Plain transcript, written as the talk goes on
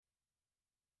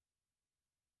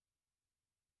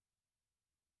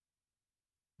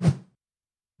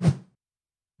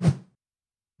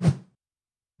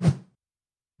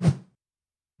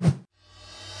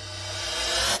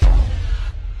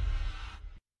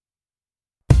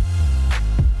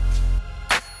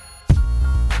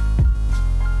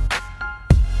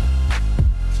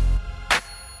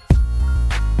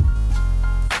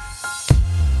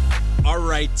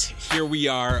we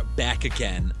are back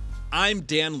again. I'm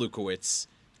Dan Lukowitz,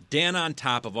 Dan on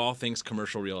top of all things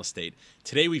commercial real estate.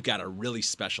 Today we've got a really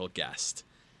special guest.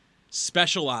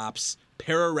 Special ops,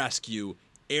 pararescue,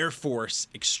 Air Force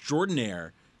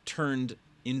extraordinaire turned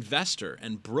investor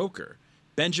and broker,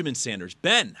 Benjamin Sanders.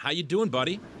 Ben, how you doing,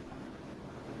 buddy?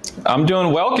 I'm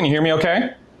doing well. Can you hear me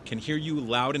okay? Can hear you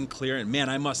loud and clear. And man,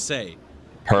 I must say,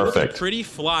 perfect. Pretty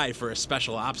fly for a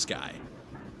special ops guy.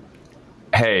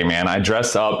 Hey, man, I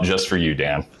dress up just for you,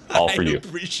 Dan. All for you. I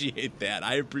appreciate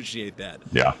that.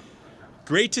 Yeah.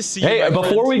 Great to see you. Hey,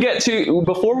 before we get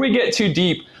too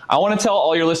deep, I want to tell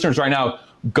all your listeners right now,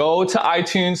 go to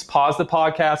iTunes, pause the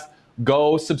podcast,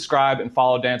 go subscribe and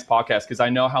follow Dan's podcast, because I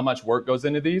know how much work goes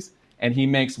into these, and he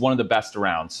makes one of the best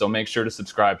around. So make sure to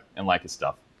subscribe and like his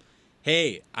stuff.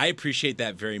 Hey, I appreciate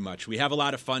that very much. We have a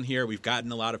lot of fun here. We've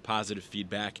gotten a lot of positive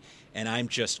feedback, and I'm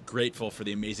just grateful for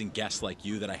the amazing guests like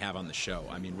you that I have on the show.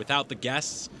 I mean, without the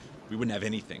guests, we wouldn't have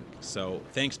anything. So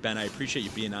thanks, Ben. I appreciate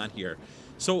you being on here.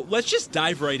 So let's just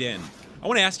dive right in. I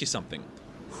want to ask you something.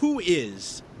 Who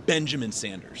is Benjamin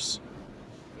Sanders?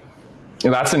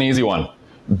 That's an easy one.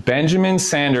 Benjamin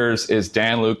Sanders is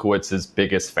Dan Lukowitz's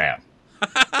biggest fan.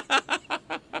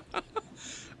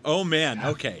 Oh, man.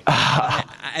 Okay.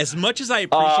 As much as I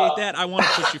appreciate that, I want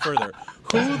to push you further.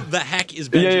 Who the heck is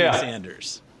Benjamin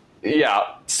Sanders?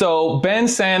 Yeah. So Ben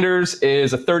Sanders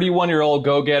is a 31-year-old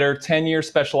go-getter, 10-year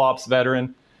special ops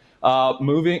veteran,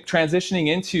 transitioning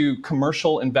into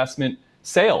commercial investment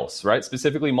sales, right?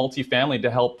 Specifically multifamily,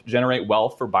 to help generate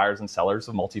wealth for buyers and sellers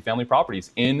of multifamily properties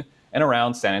in and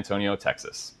around San Antonio,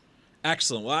 Texas.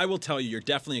 Excellent. Well, I will tell you, you're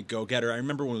definitely a go-getter. I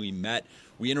remember when we met,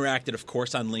 we interacted, of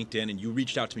course, on LinkedIn, and you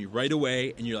reached out to me right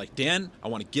away, and you're like, Dan, I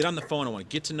want to get on the phone. I want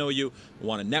to get to know you. I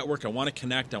want to network. I want to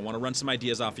connect. I want to run some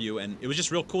ideas off of you. And it was just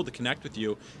real cool to connect with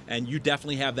you. And you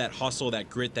definitely have that hustle, that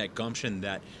grit, that gumption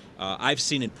that I've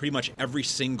seen in pretty much every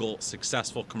single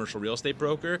successful commercial real estate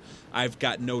broker. I've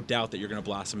got no doubt that you're going to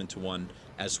blossom into one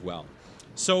as well.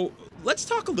 So let's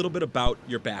talk a little bit about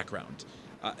your background.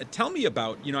 Tell me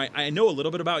about, I know a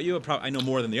little bit about you. I know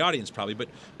more than the audience probably,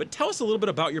 but tell us a little bit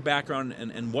about your background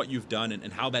and what you've done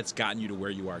and how that's gotten you to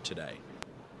where you are today.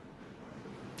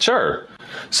 Sure.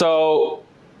 So,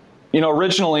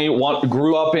 originally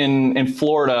grew up in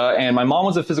Florida, and my mom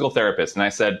was a physical therapist. And I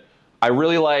said, I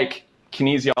really like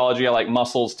kinesiology. I like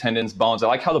muscles, tendons, bones. I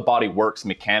like how the body works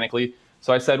mechanically.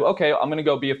 So I said, okay, I'm going to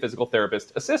go be a physical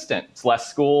therapist assistant. It's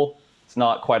less school. It's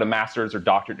not quite a master's or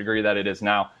doctorate degree that it is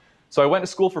now. So I went to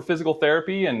school for physical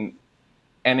therapy and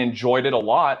enjoyed it a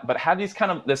lot, but had this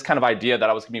kind of idea that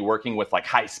I was going to be working with like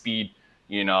high speed,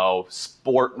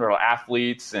 sport or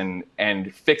athletes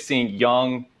and fixing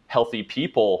young, healthy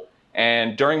people.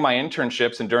 And during my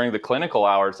internships and during the clinical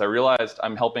hours, I realized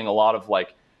I'm helping a lot of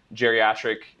like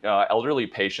geriatric elderly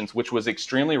patients, which was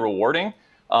extremely rewarding.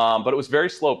 But it was very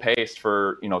slow paced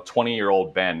for,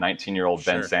 20-year-old Ben, 19-year-old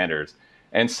Ben Sanders.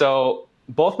 And so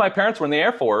both my parents were in the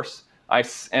Air Force.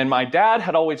 And my dad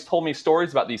had always told me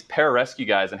stories about these pararescue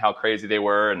guys and how crazy they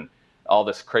were and all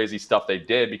this crazy stuff they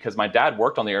did, because my dad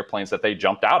worked on the airplanes that they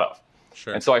jumped out of.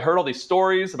 Sure. And so I heard all these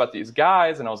stories about these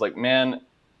guys, and I was like, man,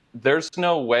 there's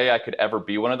no way I could ever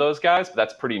be one of those guys, but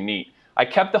that's pretty neat. I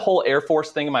kept the whole Air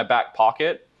Force thing in my back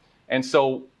pocket. And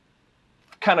so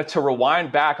kind of to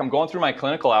rewind back, I'm going through my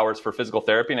clinical hours for physical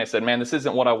therapy, and I said, man, this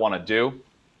isn't what I want to do.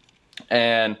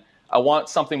 And I want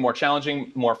something more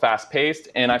challenging, more fast-paced,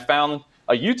 and I found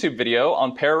a YouTube video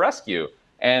on pararescue,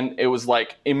 and it was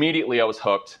like immediately I was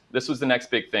hooked. This was the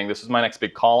next big thing. This was my next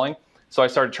big calling. So I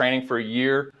started training for a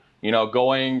year,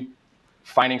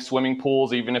 finding swimming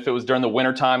pools, even if it was during the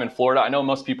wintertime in Florida. I know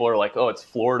most people are like, oh, it's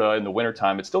Florida in the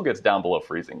wintertime. It still gets down below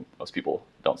freezing. Most people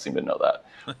don't seem to know that.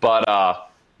 But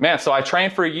so I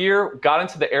trained for a year, got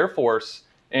into the Air Force,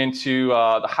 into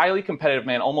the highly competitive,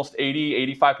 almost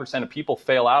 85% of people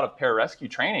fail out of pararescue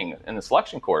training in the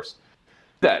selection course.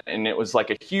 And it was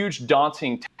like a huge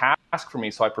daunting task for me.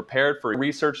 So I prepared for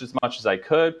research as much as I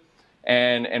could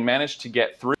and managed to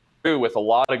get through with a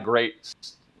lot of great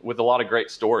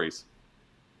stories.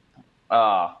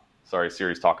 Sorry,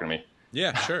 Siri's talking to me.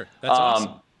 Yeah, sure. That's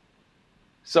awesome.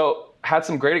 So had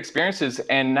some great experiences.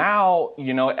 And now,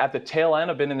 at the tail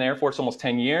end, I've been in the Air Force almost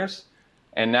 10 years.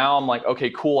 And now I'm like, okay,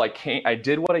 cool. I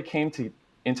did what I came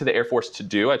into the Air Force to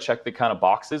do. I checked the kind of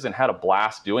boxes and had a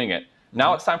blast doing it.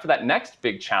 Now it's time for that next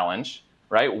big challenge,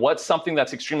 right? What's something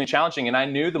that's extremely challenging? And I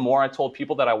knew the more I told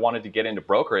people that I wanted to get into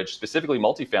brokerage, specifically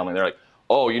multifamily, they're like,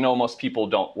 oh, most people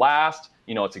don't last.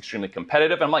 It's extremely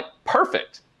competitive. And I'm like,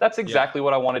 perfect. That's exactly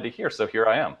what I wanted to hear. So here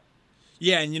I am.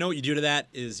 Yeah, and what you do to that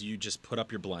is you just put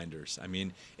up your blinders. I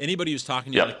mean, anybody who's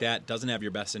talking to you like that doesn't have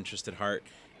your best interest at heart.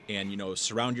 and,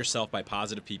 surround yourself by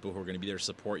positive people who are going to be there to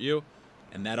support you.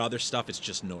 And that other stuff is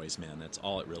just noise, man. That's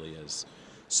all it really is.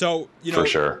 So, For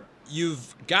sure.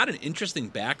 You've got an interesting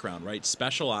background, right?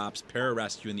 Special ops,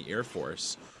 pararescue in the Air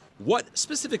Force. What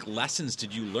specific lessons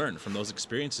did you learn from those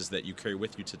experiences that you carry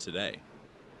with you to today?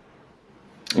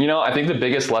 I think the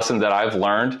biggest lesson that I've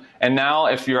learned, and now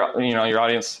if your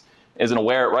audience isn't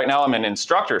aware, right now I'm an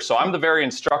instructor. So I'm the very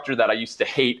instructor that I used to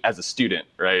hate as a student,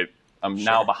 right? I'm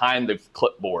now behind the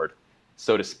clipboard,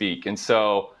 so to speak. And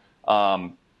so,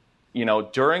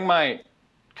 during my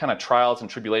kind of trials and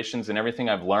tribulations and everything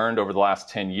I've learned over the last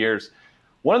 10 years,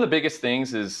 one of the biggest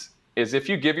things is if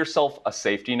you give yourself a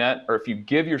safety net, or if you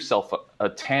give yourself a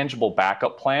tangible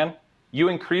backup plan, you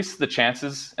increase the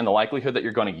chances and the likelihood that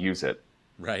you're going to use it.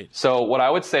 Right. So what I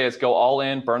would say is go all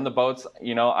in, burn the boats.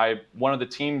 One of the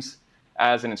teams,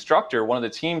 as an instructor, one of the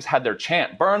teams had their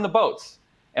chant, burn the boats.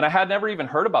 And I had never even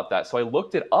heard about that. So I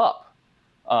looked it up.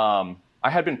 I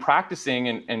had been practicing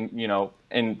and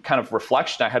in kind of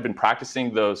reflection, I had been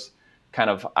practicing those kind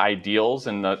of ideals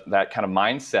and that kind of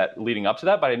mindset leading up to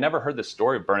that. But I never heard the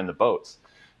story of burning the boats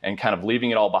and kind of leaving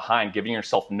it all behind, giving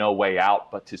yourself no way out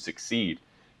but to succeed.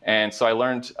 And so I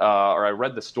learned, or I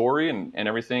read the story and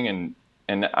everything, and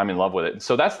I'm in love with it.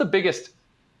 So that's the biggest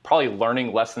probably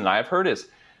learning lesson that I've heard is,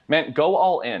 man, go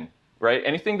all in, right?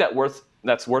 Anything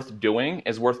that's worth doing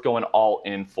is worth going all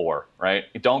in for, right?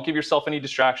 Don't give yourself any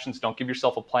distractions. Don't give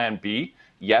yourself a plan B.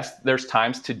 Yes, there's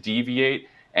times to deviate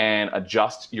and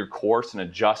adjust your course and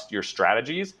adjust your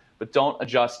strategies, but don't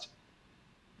adjust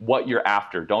what you're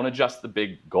after. Don't adjust the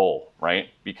big goal, right?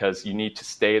 Because you need to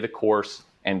stay the course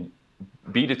and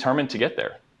be determined to get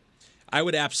there. I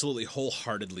would absolutely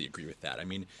wholeheartedly agree with that. I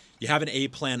mean, you have an A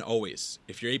plan always.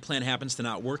 If your A plan happens to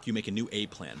not work, you make a new A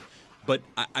plan. But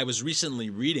I was recently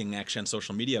reading, actually, on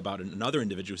social media about another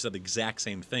individual who said the exact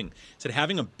same thing. He said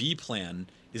having a B plan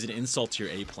is an insult to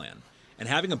your A plan. And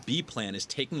having a B plan is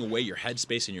taking away your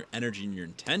headspace and your energy and your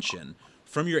intention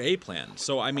from your A plan.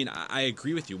 So, I mean, I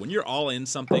agree with you. When you're all in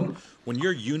something, when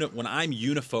I'm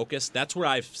unifocused, that's where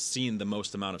I've seen the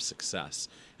most amount of success.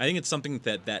 I think it's something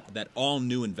that all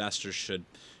new investors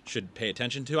should pay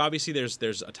attention to. Obviously,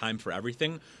 there's a time for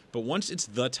everything, but once it's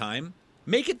the time,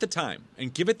 make it the time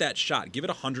and give it that shot. Give it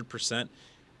 100%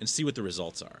 and see what the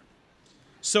results are.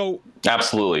 So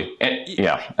absolutely,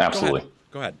 absolutely.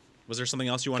 Go ahead. Was there something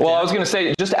else you wanted to add? Well, I was going to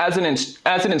say, just as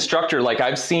an instructor, like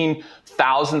I've seen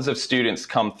thousands of students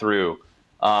come through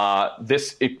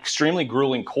this extremely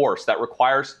grueling course that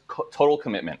requires total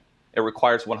commitment. It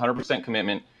requires 100%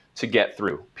 commitment to get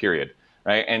through, period.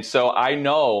 Right. And so I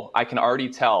know I can already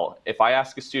tell if I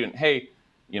ask a student, hey,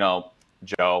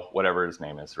 Joe, whatever his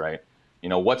name is, right?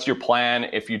 What's your plan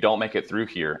if you don't make it through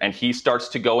here? And he starts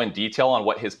to go in detail on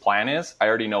what his plan is. I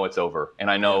already know it's over. And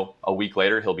I know a week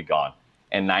later he'll be gone.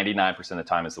 And 99% of the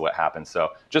time is what happens. So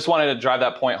just wanted to drive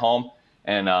that point home,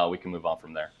 and we can move on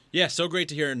from there. Yeah, so great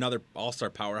to hear another all-star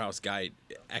powerhouse guy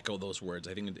echo those words.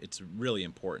 I think it's really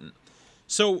important.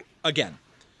 So, again,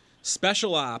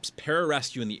 special ops,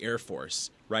 pararescue in the Air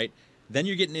Force, right? Then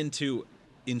you're getting into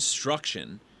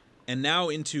instruction and now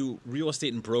into real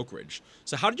estate and brokerage.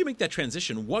 So how did you make that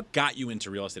transition? What got you into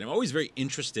real estate? I'm always very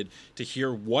interested to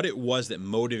hear what it was that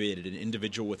motivated an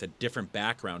individual with a different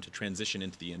background to transition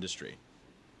into the industry.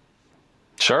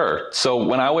 Sure. So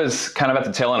when I was kind of at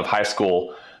the tail end of high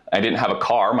school, I didn't have a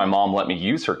car. My mom let me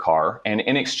use her car. And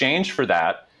in exchange for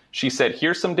that, she said,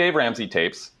 here's some Dave Ramsey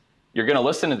tapes. You're going to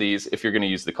listen to these if you're going to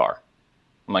use the car.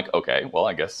 I'm like, okay, well,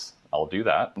 I guess I'll do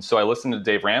that. And so I listened to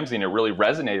Dave Ramsey, and it really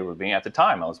resonated with me at the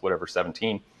time. I was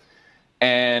 17.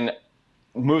 And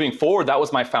moving forward, that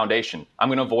was my foundation. I'm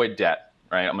going to avoid debt,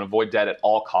 right? I'm going to avoid debt at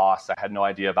all costs. I had no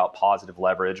idea about positive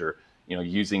leverage or,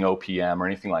 using OPM or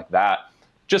anything like that.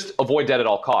 Just avoid debt at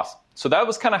all costs. So that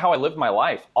was kind of how I lived my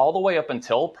life all the way up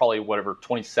until probably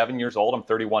 27 years old. I'm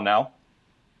 31 now.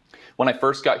 When I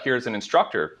first got here as an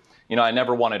instructor, I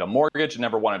never wanted a mortgage,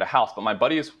 never wanted a house, but my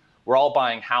buddies were all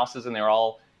buying houses and they were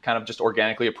all kind of just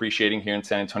organically appreciating here in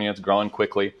San Antonio. It's growing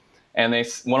quickly. And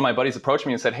one of my buddies approached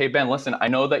me and said, hey, Ben, listen, I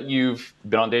know that you've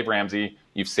been on Dave Ramsey.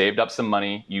 You've saved up some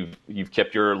money. You've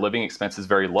kept your living expenses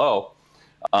very low.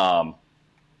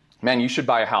 Man, you should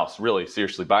buy a house. Really,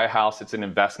 seriously, buy a house. It's an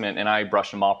investment. And I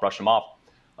brush them off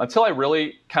until I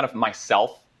really kind of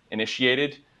myself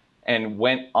initiated and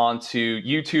went onto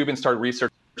YouTube and started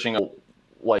researching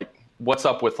like what's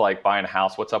up with like buying a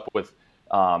house, what's up with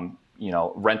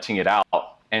renting it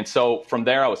out. And so from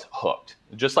there I was hooked.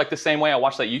 Just like the same way I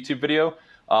watched that YouTube video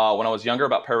when I was younger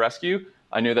about pararescue,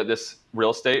 I knew that this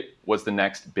real estate was the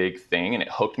next big thing, and it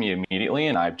hooked me immediately,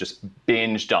 and I just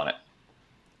binged on it.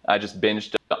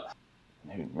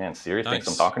 man, Siri thinks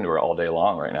I'm Nice. talking to her all day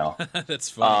long right now. That's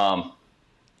funny.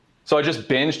 So I just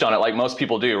binged on it like most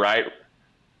people do, right?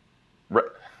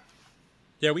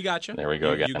 Yeah, we got you. There we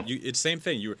go again. It's same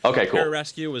thing. Okay, cool.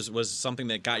 Pararescue was something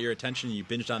that got your attention. You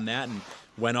binged on that and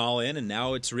went all in, and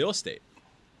now it's real estate.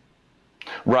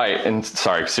 Right. And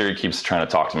sorry, Siri keeps trying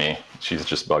to talk to me. She's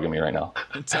just bugging me right now.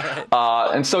 It's all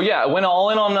right. And so, yeah, I went all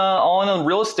in on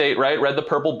real estate, right? Read the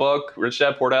Purple Book, Rich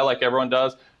Dad Poor Dad, like everyone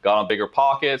does. Got on Bigger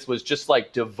Pockets, was just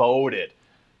like devoted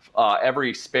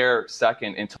every spare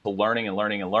second into learning and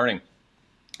learning and learning.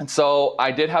 And so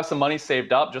I did have some money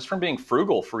saved up just from being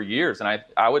frugal for years. And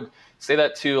I would say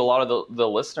that to a lot of the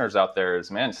listeners out there is,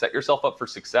 man, set yourself up for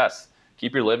success.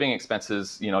 Keep your living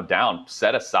expenses, down.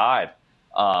 Set aside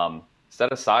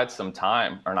some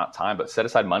time, or not time, but set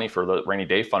aside money for the rainy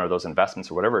day fund or those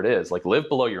investments or whatever it is. Like, live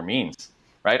below your means,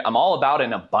 right? I'm all about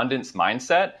an abundance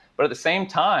mindset, but at the same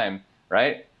time,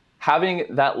 right, having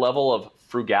that level of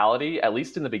frugality, at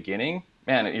least in the beginning,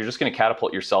 man, you're just going to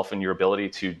catapult yourself in your ability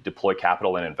to deploy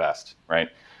capital and invest, right?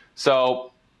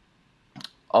 So,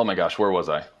 oh my gosh, where was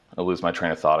I? I lose my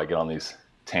train of thought. I get on these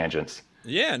tangents.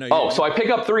 Yeah. No. So I pick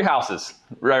up 3 houses.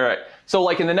 Right. So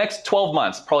like in the next 12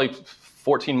 months, probably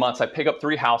 14 months, I pick up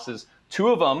 3 houses. 2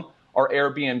 of them are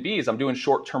Airbnbs. I'm doing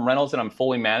short-term rentals and I'm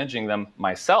fully managing them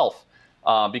myself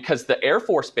because the Air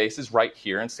Force Base is right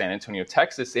here in San Antonio,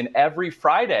 Texas. And every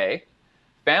Friday,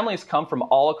 families come from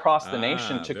all across the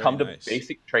nation to come to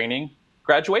basic training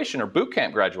graduation or boot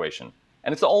camp graduation.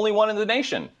 And it's the only one in the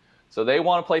nation. So they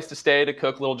want a place to stay to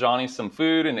cook little Johnny some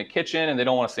food in the kitchen, and they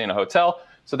don't want to stay in a hotel.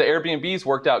 So the Airbnbs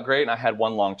worked out great, and I had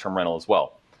 1 long-term rental as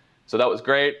well. So that was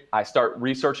great. I start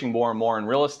researching more and more in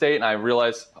real estate, and I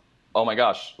realized, oh my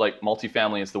gosh, like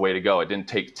multifamily is the way to go. It didn't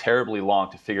take terribly long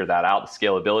to figure that out, the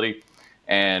scalability.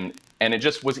 And it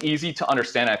just was easy to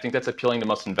understand. I think that's appealing to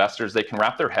most investors. They can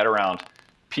wrap their head around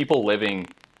people living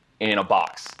in a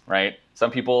box, right?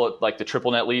 Some people like the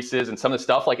triple net leases and some of the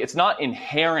stuff, like it's not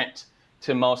inherent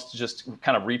to most just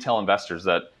kind of retail investors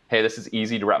that, hey, this is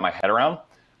easy to wrap my head around.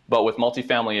 But with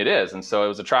multifamily, it is. And so it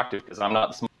was attractive because I'm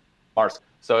not the smartest.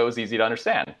 So it was easy to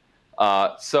understand.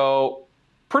 So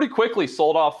pretty quickly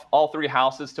sold off all 3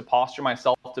 houses to posture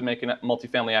myself to make a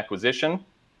multifamily acquisition.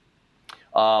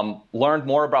 Learned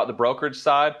more about the brokerage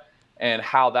side and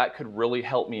how that could really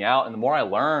help me out. And the more I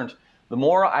learned, the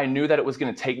more I knew that it was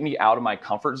going to take me out of my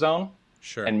comfort zone.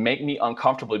 Sure. And make me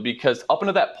uncomfortable, because up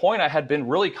until that point, I had been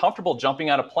really comfortable jumping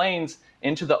out of planes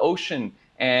into the ocean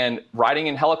and riding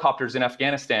in helicopters in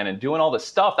Afghanistan and doing all this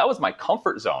stuff. That was my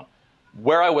comfort zone.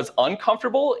 Where I was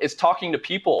uncomfortable is talking to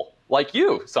people like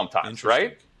you sometimes,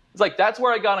 right? It's like, that's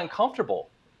where I got uncomfortable.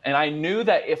 And I knew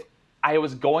that if I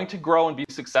was going to grow and be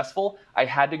successful, I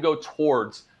had to go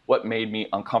towards what made me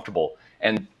uncomfortable.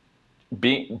 And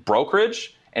being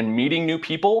brokerage and meeting new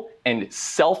people and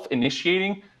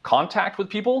self-initiating contact with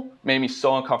people made me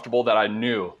so uncomfortable that I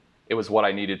knew it was what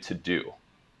I needed to do.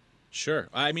 Sure.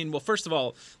 I mean, well, first of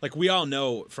all, like we all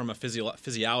know from a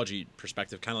physiology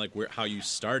perspective, kind of like how you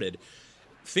started,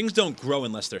 things don't grow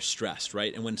unless they're stressed,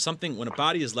 right? And when a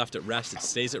body is left at rest, it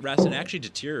stays at rest and actually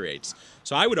deteriorates.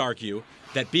 So I would argue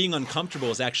that being uncomfortable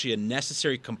is actually a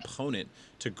necessary component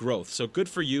to growth. So good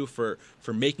for you for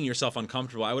making yourself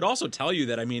uncomfortable. I would also tell you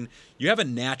that, I mean, you have a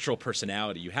natural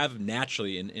personality. You have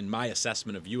naturally, in my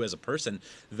assessment of you as a person,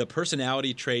 the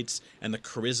personality traits and the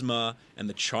charisma and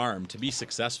the charm to be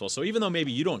successful. So even though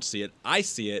maybe you don't see it, I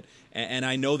see it, and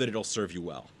I know that it'll serve you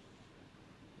well.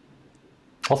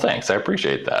 Well, thanks. I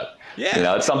appreciate that.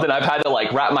 Yeah. It's something I've had to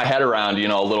like wrap my head around,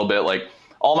 a little bit. Like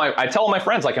I tell all my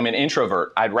friends, like, I'm an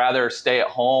introvert. I'd rather stay at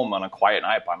home on a quiet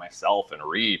night by myself and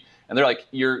read. And they're like,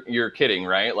 you're kidding,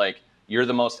 right? Like, you're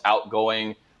the most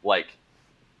outgoing, like,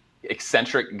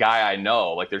 eccentric guy I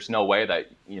know. Like, there's no way that,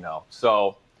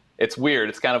 So it's weird.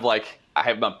 It's kind of like I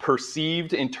have a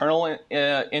perceived internal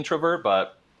introvert,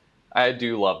 but I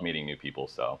do love meeting new people.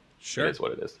 So Sure. It is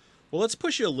what it is. Well, let's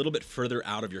push you a little bit further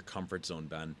out of your comfort zone,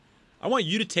 Ben. I want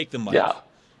you to take the mic,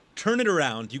 turn it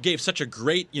around. You gave such a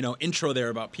great, intro there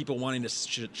about people wanting to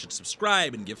should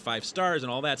subscribe and give 5 stars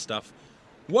and all that stuff.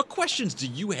 What questions do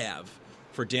you have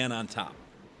for Dan on Top?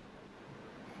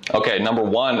 Okay, number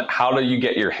 1, how do you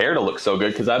get your hair to look so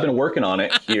good? Because I've been working on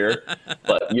it here,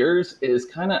 but yours is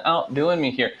kind of outdoing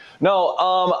me here. No,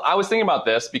 I was thinking about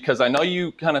this because I know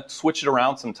you kind of switch it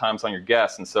around sometimes on your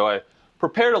guests, and so I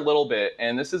prepared a little bit,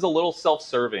 and this is a little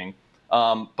self-serving,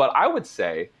 but I would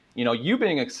say, you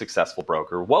being a successful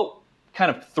broker, what kind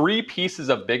of 3 pieces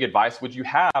of big advice would you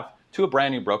have to a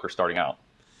brand new broker starting out?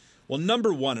 Well,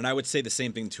 number 1, and I would say the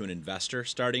same thing to an investor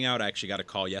starting out. I actually got a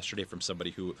call yesterday from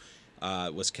somebody who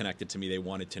was connected to me. They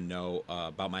wanted to know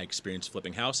about my experience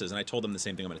flipping houses, and I told them the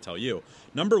same thing I'm going to tell you.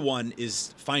 Number one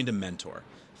is find a mentor.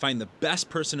 Find the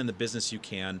best person in the business you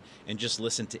can and just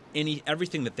listen to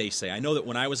everything that they say. I know that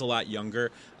when I was a lot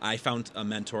younger, I found a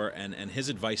mentor, and his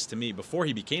advice to me before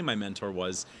he became my mentor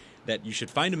was that you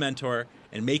should find a mentor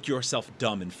and make yourself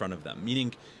dumb in front of them,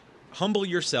 meaning humble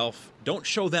yourself. Don't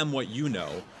show them what you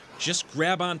know. Just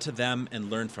grab onto them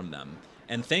and learn from them.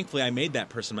 And thankfully, I made that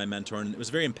person my mentor, and it was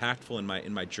very impactful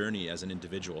in my journey as an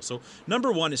individual. So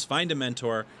number one is find a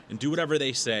mentor and do whatever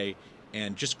they say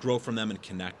and just grow from them and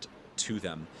connect to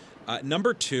them.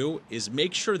 Number two is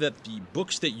make sure that the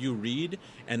books that you read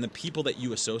and the people that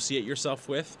you associate yourself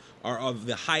with are of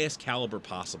the highest caliber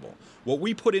possible. What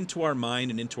we put into our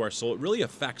mind and into our soul, it really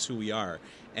affects who we are.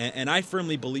 And I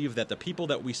firmly believe that the people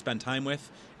that we spend time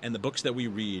with and the books that we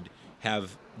read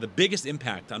have the biggest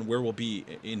impact on where we'll be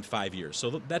in 5 years.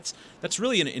 So that's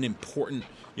really an important,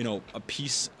 a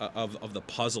piece of the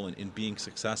puzzle in being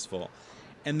successful.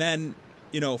 And then,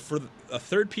 for a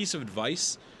third piece of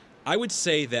advice, I would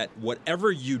say that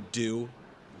whatever you do,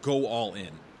 go all in.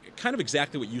 Kind of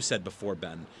exactly what you said before,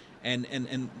 Ben.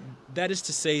 And that is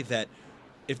to say that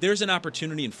if there's an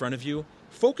opportunity in front of you,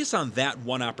 focus on that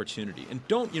one opportunity. And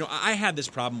don't, I had this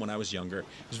problem when I was younger. It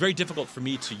was very difficult for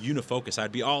me to unifocus.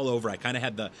 I'd be all over. I kind of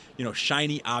had the,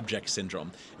 shiny object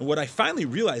syndrome. And what I finally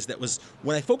realized that was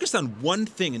when I focused on one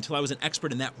thing until I was an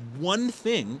expert in that one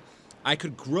thing, I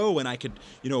could grow and I could,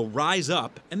 rise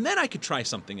up, and then I could try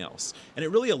something else. And it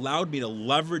really allowed me to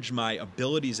leverage my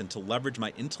abilities and to leverage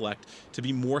my intellect to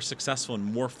be more successful and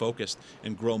more focused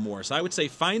and grow more. So I would say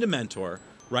find a mentor,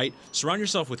 right? Surround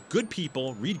yourself with good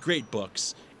people, read great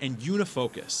books, and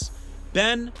unifocus.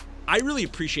 Ben, I really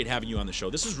appreciate having you on the show.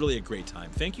 This was really a great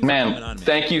time. Thank you for coming on, man.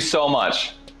 Thank you so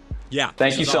much. Yeah.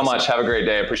 Thank you so much. Have a great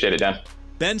day. I appreciate it, Dan.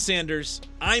 Ben Sanders,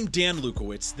 I'm Dan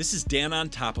Lukowitz. This is Dan on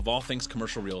Top of all things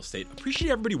commercial real estate. Appreciate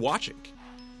everybody watching.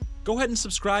 Go ahead and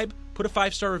subscribe, put a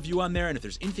 5-star review on there, and if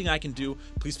there's anything I can do,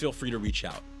 please feel free to reach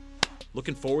out.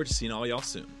 Looking forward to seeing all y'all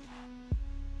soon.